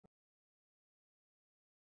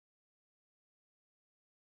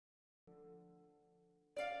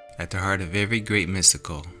At the heart of every great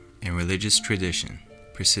mystical and religious tradition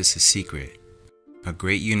persists a secret, a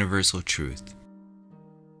great universal truth,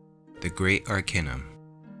 the great Arcanum,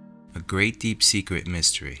 a great deep secret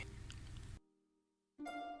mystery.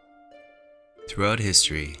 Throughout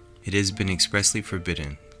history, it has been expressly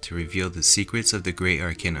forbidden to reveal the secrets of the great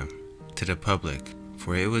Arcanum to the public,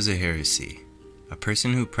 for it was a heresy, a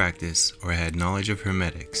person who practiced or had knowledge of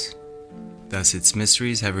hermetics. Thus its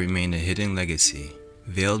mysteries have remained a hidden legacy,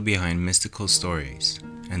 veiled behind mystical stories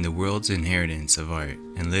and the world's inheritance of art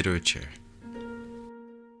and literature.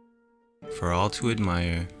 For all to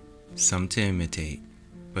admire, some to imitate,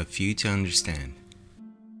 but few to understand.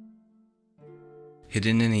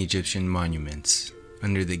 Hidden in Egyptian monuments,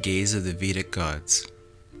 under the gaze of the Vedic gods,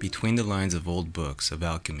 between the lines of old books of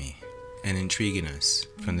alchemy, and intriguing us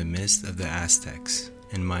from the mist of the Aztecs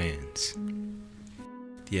and Mayans.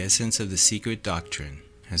 The essence of the secret doctrine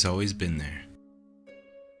has always been there.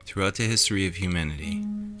 Throughout the history of humanity,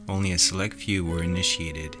 only a select few were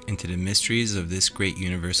initiated into the mysteries of this great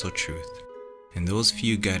universal truth, and those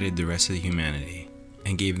few guided the rest of humanity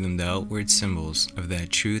and gave them the outward symbols of that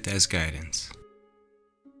truth as guidance.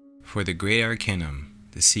 For the great Arcanum,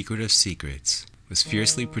 the secret of secrets, was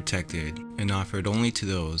fiercely protected and offered only to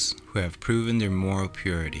those who have proven their moral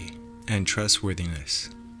purity and trustworthiness.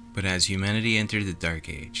 But as humanity entered the Dark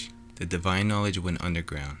Age, the divine knowledge went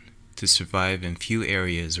underground to survive in few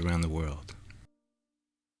areas around the world.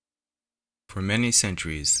 For many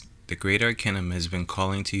centuries, the great Arcanum has been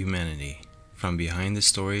calling to humanity from behind the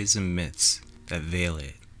stories and myths that veil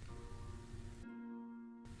it.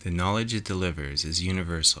 The knowledge it delivers is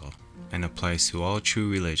universal and applies to all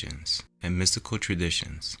true religions and mystical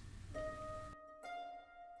traditions.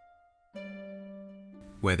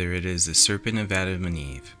 Whether it is the serpent of Adam and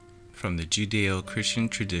Eve from the Judeo-Christian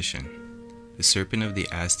tradition, the serpent of the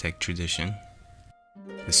Aztec tradition,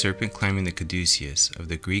 the serpent climbing the caduceus of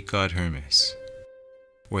the Greek god Hermes,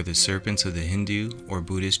 or the serpents of the Hindu or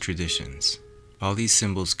Buddhist traditions, all these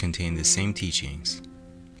symbols contain the same teachings.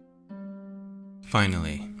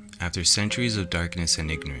 Finally, after centuries of darkness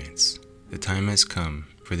and ignorance, the time has come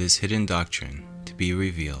for this hidden doctrine to be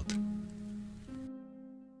revealed.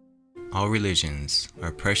 All religions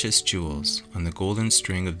are precious jewels on the golden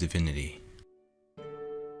string of divinity.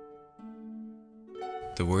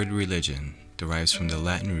 The word religion derives from the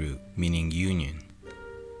Latin root meaning union.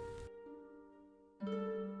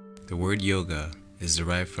 The word yoga is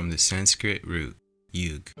derived from the Sanskrit root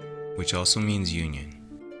yug, which also means union.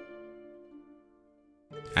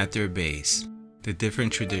 At their base, the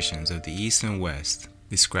different traditions of the East and West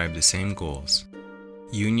describe the same goals: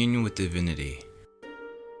 union with divinity.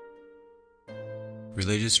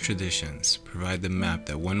 Religious traditions provide the map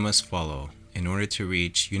that one must follow in order to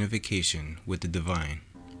reach unification with the divine.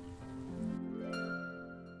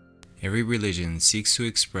 Every religion seeks to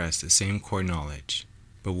express the same core knowledge,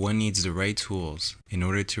 but one needs the right tools in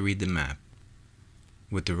order to read the map.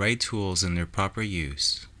 With the right tools and their proper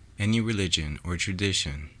use, any religion or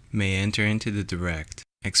tradition may enter into the direct,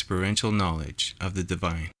 experiential knowledge of the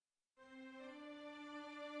divine.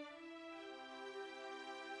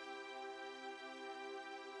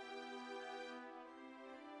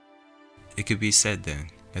 It could be said then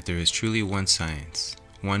that there is truly one science,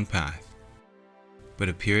 one path, but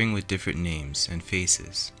appearing with different names and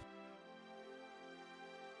faces.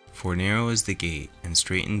 For narrow is the gate and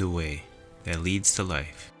straitened the way that leads to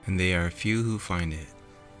life, and they are few who find it.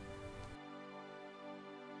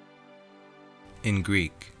 In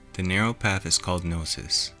Greek, the narrow path is called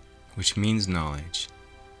gnosis, which means knowledge.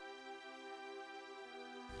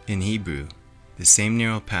 In Hebrew, the same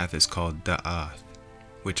narrow path is called da'ath,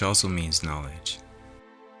 which also means knowledge.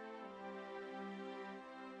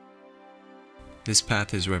 This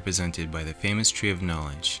path is represented by the famous tree of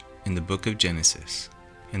knowledge in the book of Genesis,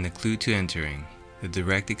 and the clue to entering the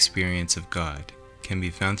direct experience of God can be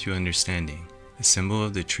found through understanding the symbol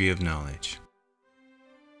of the tree of knowledge.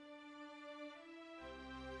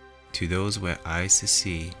 To those with eyes to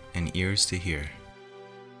see and ears to hear.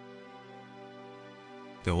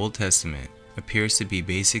 The Old Testament appears to be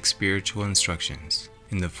basic spiritual instructions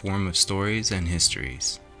in the form of stories and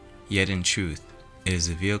histories, yet in truth, it is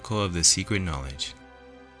a vehicle of the secret knowledge.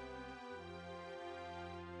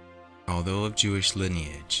 Although of Jewish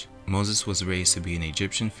lineage, Moses was raised to be an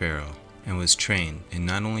Egyptian pharaoh and was trained in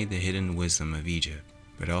not only the hidden wisdom of Egypt,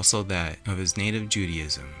 but also that of his native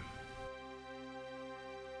Judaism.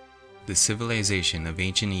 The civilization of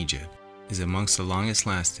ancient Egypt is amongst the longest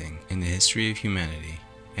lasting in the history of humanity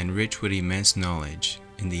and rich with immense knowledge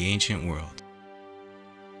in the ancient world.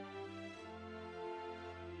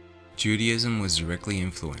 Judaism was directly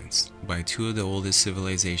influenced by two of the oldest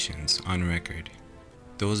civilizations on record,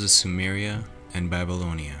 those of Sumeria and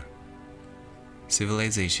Babylonia.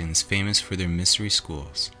 Civilizations famous for their mystery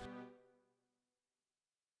schools.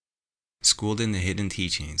 Schooled in the hidden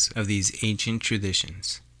teachings of these ancient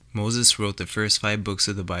traditions, Moses wrote the first 5 books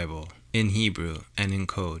of the Bible in Hebrew and in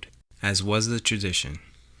code, as was the tradition.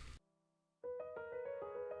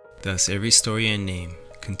 Thus, every story and name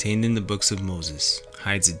contained in the books of Moses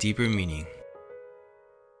hides a deeper meaning.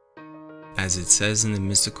 As it says in the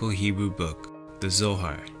mystical Hebrew book, the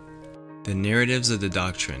Zohar, the narratives of the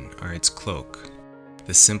doctrine are its cloak.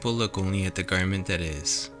 The simple look only at the garment that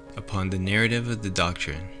is. Upon the narrative of the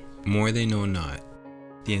doctrine, more they know not.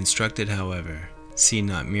 The instructed, however, see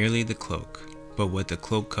not merely the cloak, but what the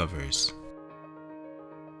cloak covers.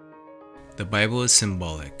 The Bible is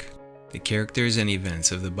symbolic. The characters and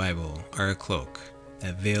events of the Bible are a cloak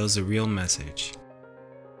that veils the real message.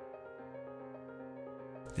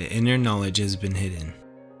 The inner knowledge has been hidden,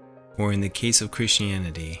 or in the case of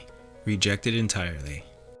Christianity, rejected entirely.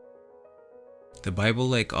 The Bible,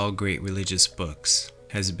 like all great religious books,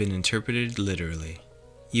 has been interpreted literally.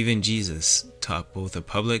 Even Jesus taught both a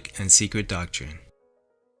public and secret doctrine.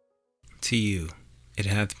 To you, it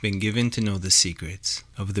hath been given to know the secrets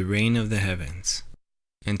of the reign of the heavens,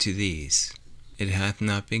 and to these it hath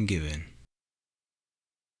not been given.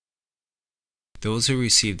 Those who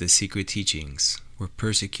received the secret teachings were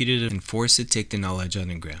persecuted and forced to take the knowledge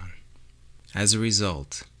underground. As a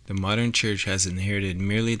result, the modern church has inherited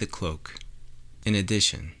merely the cloak. In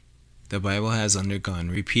addition, the Bible has undergone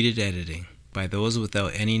repeated editing by those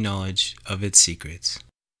without any knowledge of its secrets.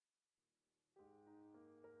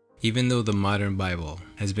 Even though the modern Bible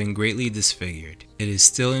has been greatly disfigured, it is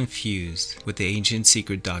still infused with the ancient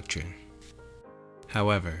secret doctrine.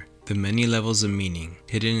 However, the many levels of meaning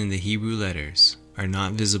hidden in the Hebrew letters are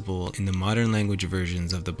not visible in the modern language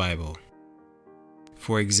versions of the Bible.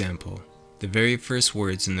 For example, the very first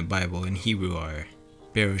words in the Bible in Hebrew are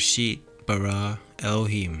Bereshit bara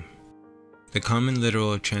Elohim. The common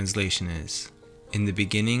literal translation is, "In the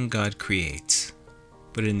beginning God creates,"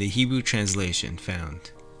 but in the Hebrew translation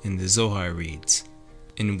found in the Zohar reads,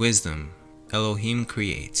 "In wisdom Elohim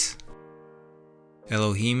creates."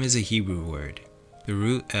 Elohim is a Hebrew word. The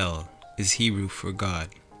root El is Hebrew for God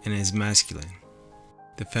and is masculine.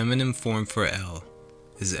 The feminine form for El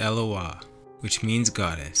is Eloah, which means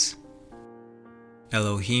goddess.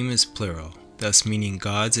 Elohim is plural, thus meaning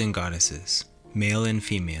gods and goddesses, male and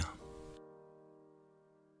female.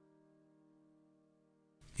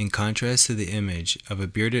 In contrast to the image of a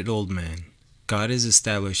bearded old man, God is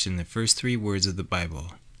established in the first 3 words of the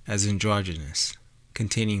Bible as androgynous,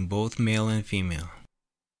 containing both male and female.